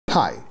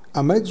Hi,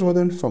 I'm Mike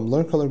Jordan from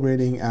Learn Color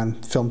Grading and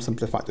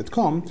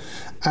FilmSimplified.com,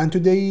 and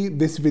today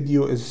this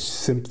video is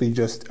simply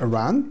just a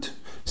rant.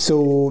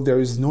 So there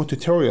is no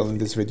tutorial in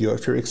this video.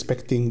 If you're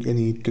expecting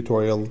any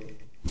tutorial,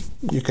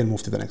 you can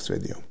move to the next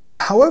video.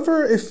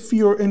 However, if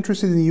you're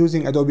interested in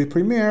using Adobe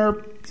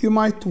Premiere, you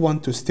might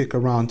want to stick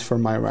around for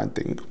my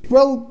ranting.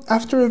 Well,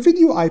 after a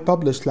video I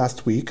published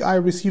last week, I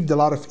received a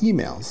lot of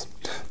emails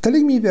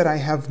telling me that I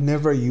have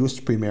never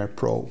used Premiere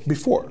Pro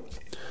before.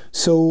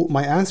 So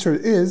my answer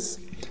is,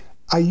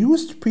 I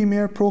used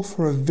Premiere Pro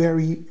for a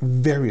very,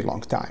 very long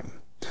time.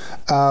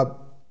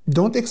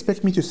 Don't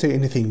expect me to say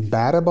anything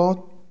bad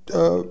about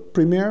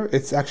Premiere.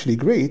 It's actually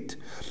great.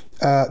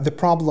 The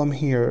problem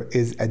here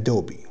is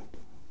Adobe.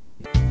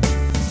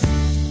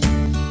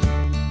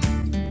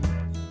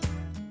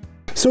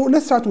 So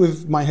let's start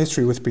with my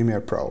history with Premiere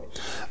Pro.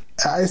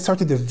 I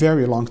started a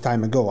very long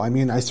time ago.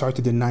 I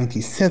started in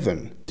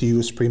 '97 to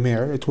use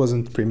Premiere. It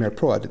wasn't Premiere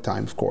Pro at the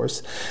time, of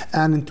course.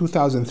 And in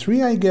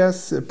 2003, I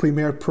guess,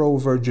 Premiere Pro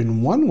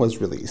version 1 was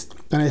released.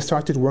 And I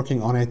started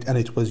working on it, and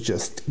it was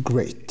just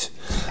great.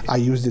 I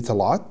used it a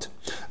lot.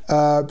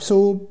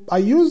 So I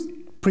used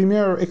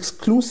Premiere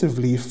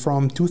exclusively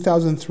from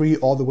 2003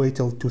 all the way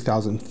till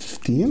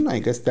 2015. I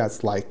guess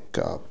that's like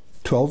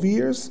 12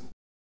 years.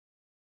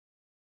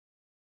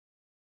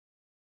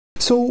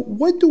 So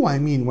what do I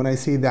mean when I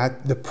say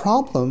that the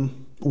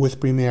problem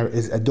with Premiere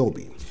is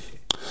Adobe?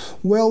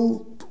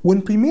 Well,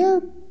 when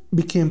Premiere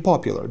became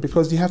popular,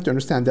 because you have to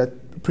understand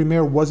that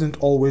Premiere wasn't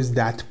always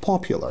that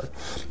popular.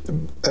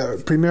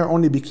 Premiere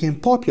only became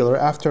popular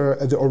after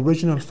the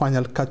original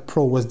Final Cut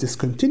Pro was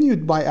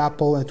discontinued by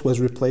Apple and it was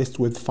replaced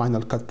with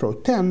Final Cut Pro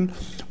 10,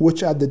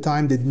 which at the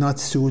time did not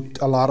suit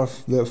a lot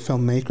of the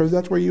filmmakers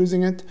that were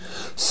using it.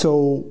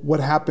 So what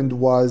happened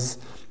was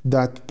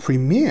that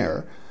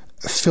Premiere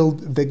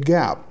filled the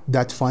gap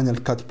that Final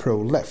Cut Pro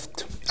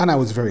left. And I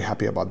was very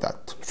happy about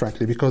that,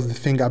 frankly, because the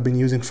thing I've been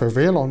using for a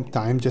very long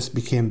time just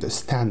became the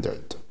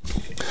standard.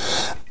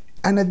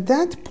 And at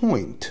that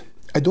point,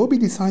 Adobe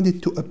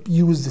decided to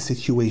abuse the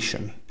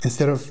situation.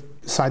 Instead of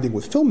siding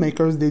with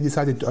filmmakers, they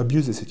decided to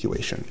abuse the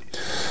situation.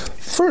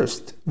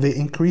 First, they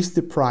increased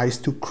the price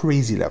to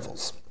crazy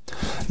levels.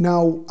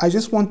 Now, I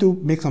just want to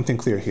make something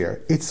clear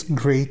here. It's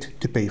great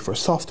to pay for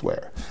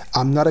software.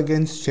 I'm not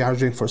against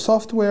charging for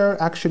software.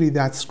 Actually,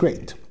 that's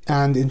great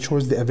and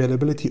ensures the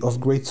availability of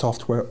great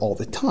software all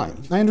the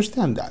time. I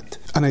understand that.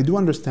 And I do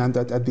understand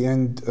that at the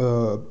end,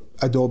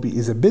 Adobe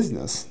is a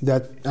business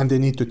and they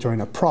need to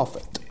turn a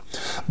profit.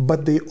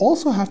 But they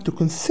also have to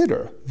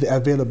consider the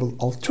available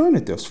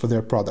alternatives for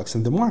their products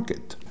in the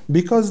market.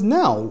 Because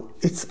now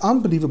it's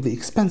unbelievably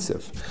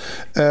expensive.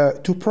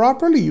 To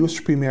properly use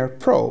Premiere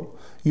Pro,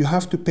 you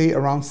have to pay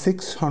around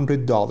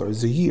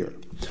 $600 a year.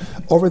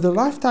 Over the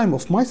lifetime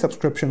of my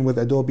subscription with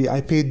Adobe, I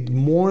paid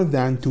more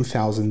than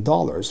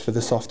 $2,000 for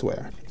the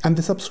software. And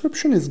the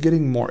subscription is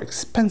getting more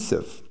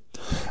expensive.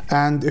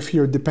 And if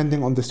you're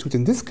depending on the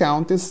student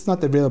discount, it's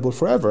not available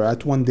forever.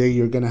 At one day,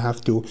 you're going to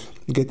have to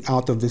get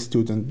out of the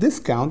student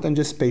discount and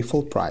just pay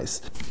full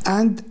price.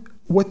 And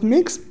what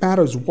makes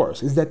matters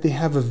worse is that they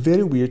have a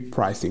very weird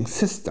pricing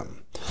system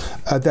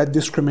that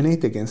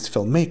discriminate against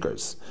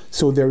filmmakers.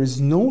 So there is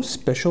no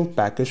special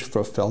package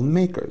for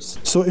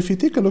filmmakers. So if you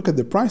take a look at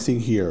the pricing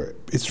here,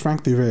 it's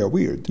frankly very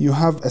weird. You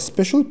have a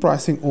special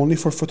pricing only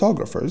for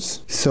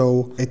photographers.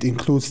 So it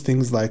includes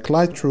things like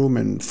Lightroom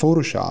and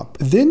Photoshop.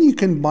 Then you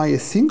can buy a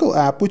single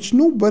app, which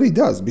nobody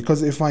does,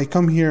 because if I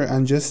come here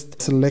and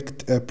just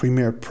select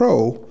Premiere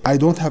Pro, I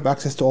don't have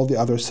access to all the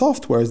other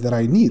softwares that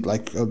I need,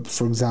 like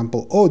for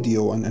example,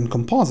 audio and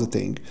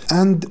compositing.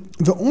 And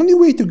the only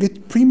way to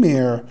get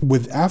Premiere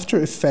with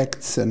After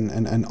Effects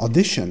and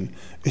Audition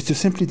is to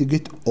simply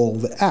get all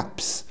the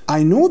apps.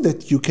 I know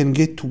that you can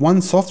get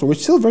one software, which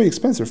is still very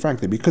expensive,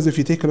 frankly, because if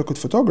you take a look at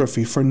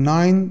photography for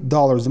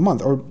 $9 a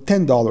month or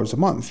 $10 a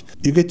month,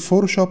 you get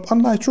Photoshop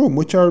and Lightroom,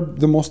 which are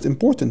the most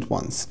important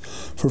ones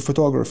for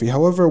photography.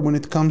 However, when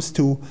it comes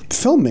to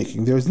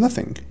filmmaking, there's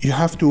nothing. You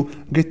have to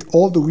get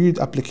all the weird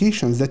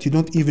applications that you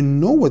don't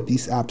even know what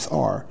these apps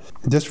are,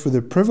 just for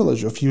the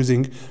privilege of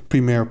using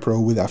Premiere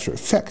Pro with After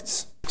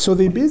Effects. So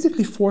they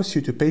basically force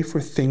you to pay for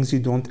things you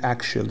don't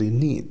actually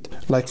need.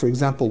 Like, for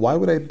example, why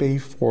would I pay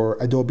for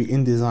Adobe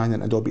InDesign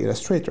and Adobe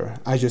Illustrator?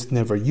 I just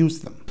never use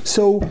them.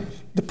 So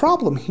the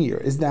problem here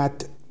is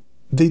that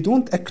they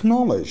don't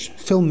acknowledge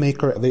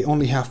filmmaker, they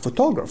only have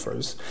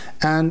photographers.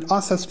 And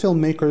us as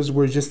filmmakers,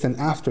 we're just an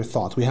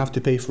afterthought. We have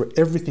to pay for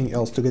everything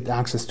else to get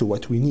access to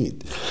what we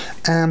need.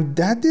 And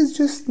that is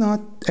just not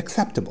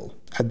acceptable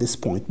at this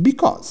point,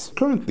 because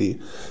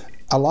currently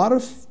a lot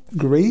of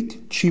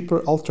great,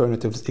 cheaper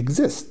alternatives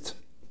exist.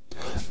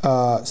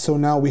 So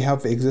now we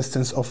have the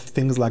existence of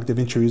things like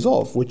DaVinci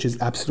Resolve, which is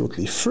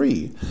absolutely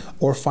free,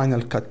 or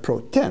Final Cut Pro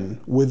 10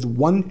 with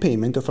one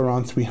payment of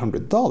around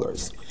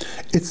 $300.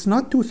 It's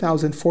not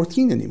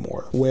 2014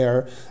 anymore,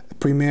 where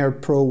Premiere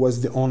Pro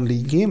was the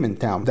only game in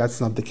town. That's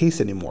not the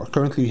case anymore.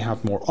 Currently, we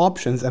have more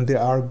options, and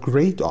there are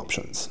great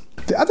options.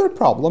 The other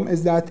problem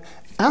is that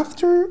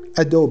after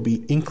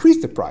Adobe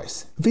increased the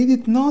price, they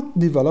did not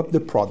develop the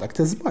product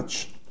as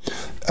much.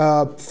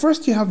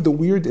 First, you have the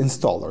weird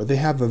installer. They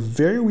have a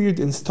very weird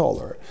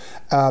installer.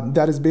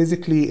 That is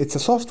basically, it's a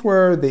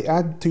software they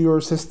add to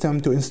your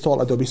system to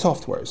install Adobe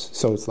softwares.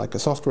 So it's like a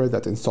software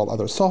that installs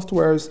other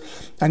softwares,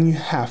 and you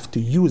have to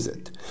use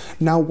it.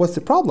 Now, what's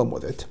the problem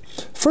with it?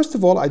 First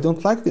of all, I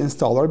don't like the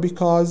installer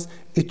because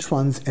it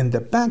runs in the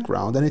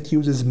background and it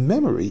uses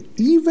memory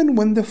even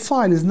when the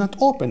file is not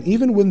open,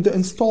 even when the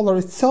installer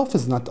itself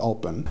is not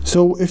open.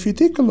 So if you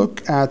take a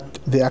look at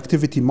the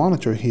activity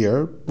monitor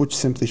here, which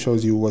simply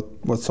shows you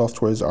what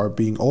softwares are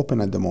being open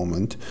at the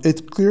moment,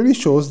 it clearly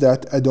shows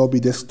that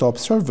Adobe Desktop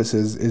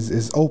Services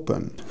is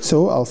open.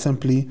 So I'll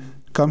simply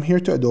come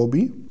here to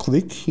Adobe,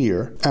 click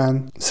here,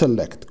 and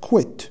select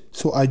quit.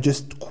 So I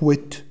just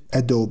quit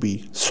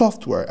Adobe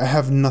software. I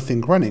have nothing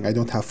running. I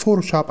don't have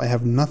Photoshop. I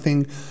have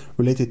nothing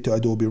related to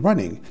Adobe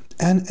running.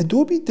 And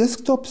Adobe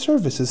Desktop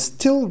Services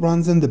still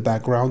runs in the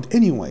background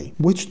anyway,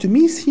 which to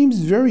me seems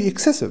very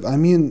excessive. I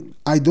mean,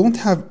 I don't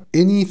have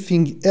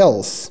anything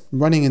else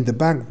running in the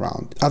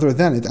background other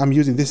than it. I'm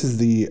using, this is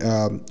the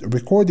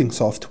recording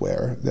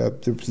software, the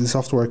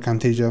software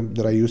Camtasia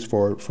that I use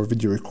for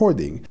video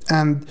recording.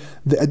 And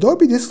the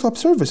Adobe Desktop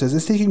Services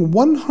is taking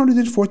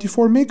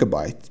 144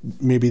 megabytes.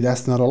 Maybe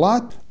that's not a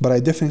lot, but I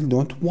definitely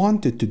don't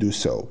want it to do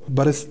so.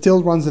 But it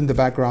still runs in the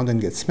background and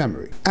gets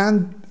memory.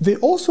 And they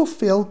also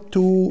failed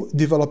to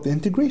develop the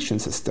integration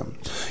system.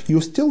 You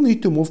still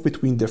need to move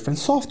between different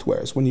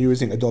softwares when you're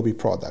using Adobe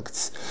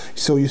products.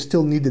 So you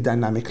still need the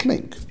dynamic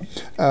link.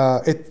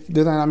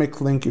 The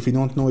dynamic link, if you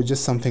don't know, is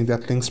just something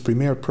that links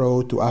Premiere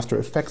Pro to After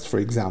Effects, for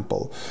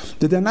example.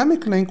 The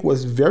dynamic link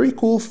was very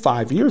cool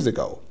 5 years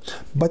ago,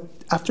 but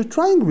after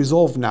trying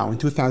Resolve now in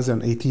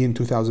 2018,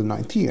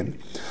 2019,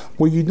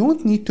 where you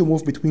don't need to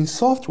move between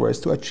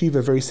softwares to achieve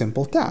a very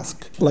simple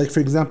task. Like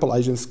for example,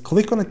 I just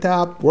click on a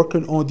tab, work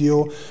on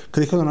audio,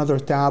 click on another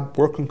tab,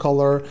 work on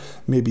color,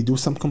 maybe do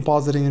some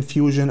compositing in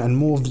Fusion and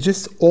move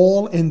just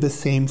all in the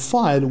same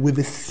file with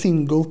a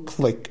single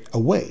click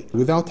away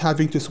without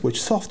having to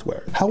switch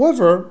software.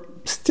 However,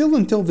 still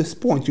until this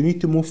point, you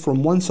need to move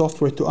from one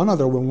software to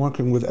another when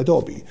working with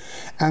Adobe.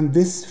 And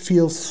this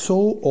feels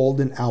so old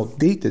and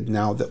outdated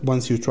now that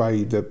once you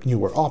try the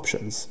newer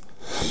options.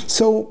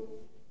 So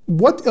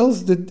what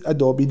else did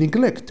Adobe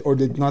neglect or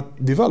did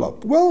not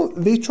develop? Well,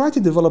 they tried to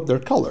develop their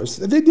colors.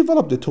 They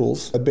developed the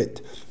tools a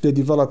bit. They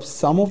developed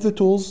some of the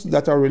tools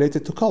that are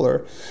related to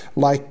color,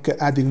 like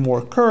adding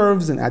more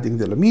curves and adding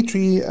the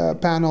Lumetri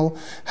panel.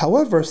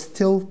 However,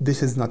 still,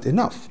 this is not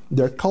enough.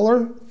 Their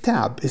color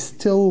tab is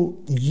still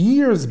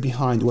years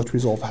behind what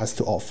Resolve has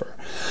to offer.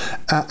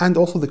 And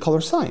also the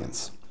color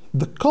science.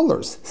 The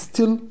colors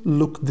still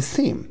look the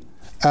same.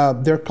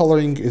 Their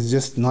coloring is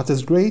just not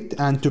as great,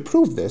 and to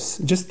prove this,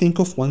 just think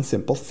of one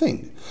simple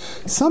thing.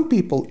 Some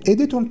people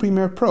edit on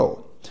Premiere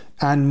Pro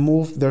and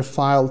move their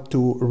file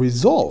to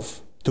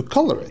Resolve to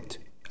color it,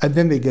 and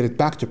then they get it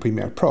back to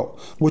Premiere Pro,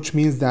 which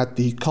means that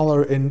the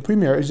color in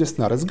Premiere is just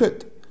not as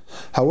good.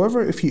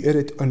 However, if you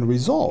edit on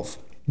Resolve,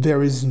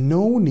 there is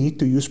no need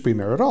to use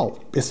Premiere at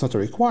all. It's not a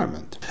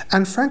requirement.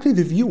 And frankly,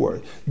 the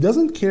viewer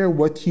doesn't care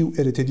what you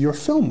edited your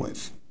film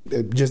with.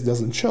 It just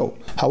doesn't show.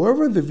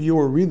 However, the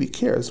viewer really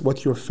cares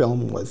what your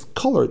film was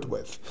colored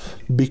with,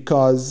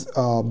 because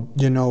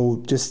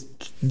just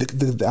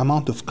the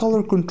amount of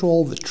color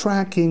control, the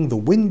tracking, the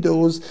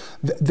windows,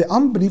 the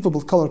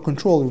unbelievable color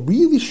control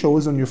really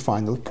shows on your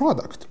final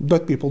product.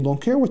 But people don't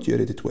care what you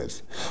edit it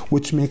with,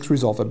 which makes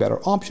Resolve a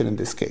better option in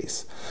this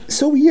case.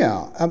 So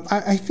yeah,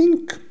 I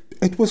think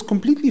it was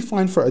completely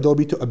fine for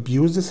Adobe to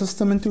abuse the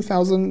system in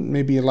 2000,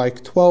 maybe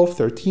like 12,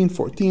 13,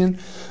 14.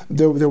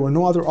 There were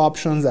no other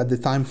options. At the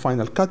time,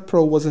 Final Cut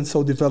Pro wasn't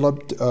so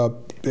developed.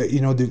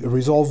 The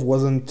Resolve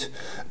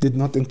did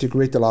not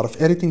integrate a lot of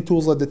editing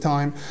tools at the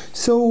time.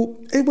 So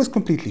it was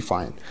completely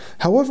fine.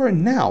 However,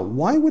 now,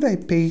 why would I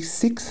pay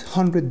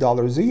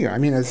 $600 a year? I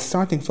mean, as a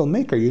starting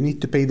filmmaker, you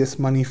need to pay this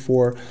money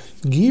for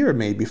gear,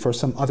 maybe for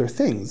some other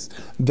things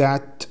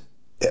that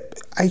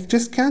I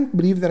just can't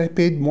believe that I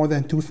paid more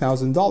than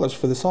 $2,000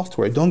 for the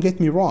software. Don't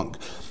get me wrong.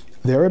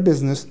 They're a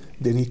business.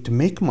 They need to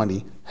make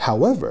money.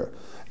 However,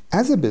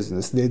 as a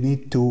business, they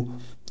need to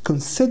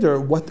consider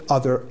what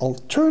other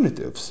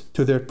alternatives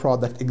to their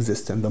product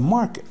exist in the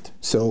market.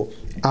 So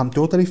I'm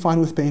totally fine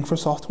with paying for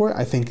software.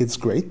 I think it's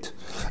great.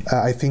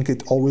 I think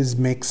it always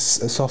makes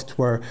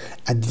software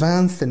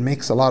advanced and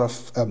makes a lot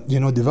of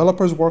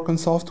developers work on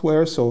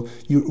software. So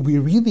we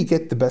really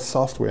get the best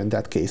software in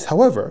that case.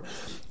 However,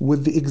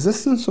 with the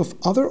existence of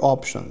other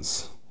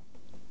options,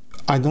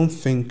 I don't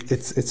think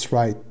it's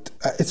right.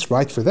 It's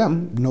right for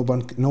them. No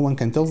one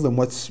can tell them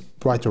what's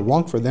right or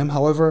wrong for them.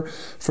 However,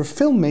 for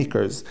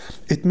filmmakers,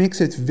 it makes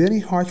it very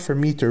hard for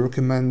me to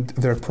recommend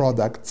their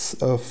products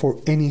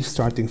for any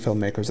starting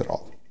filmmakers at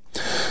all.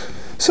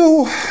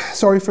 So,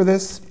 sorry for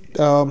this.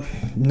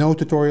 No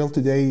tutorial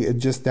today.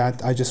 It's just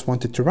that I just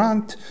wanted to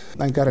rant.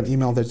 I got an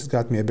email that just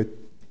got me a bit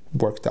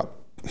worked up.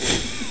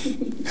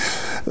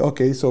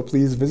 Okay, so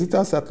please visit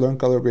us at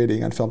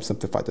learncolorgrading and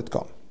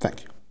filmsimplified.com.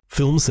 Thank you.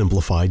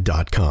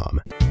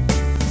 filmsimplified.com.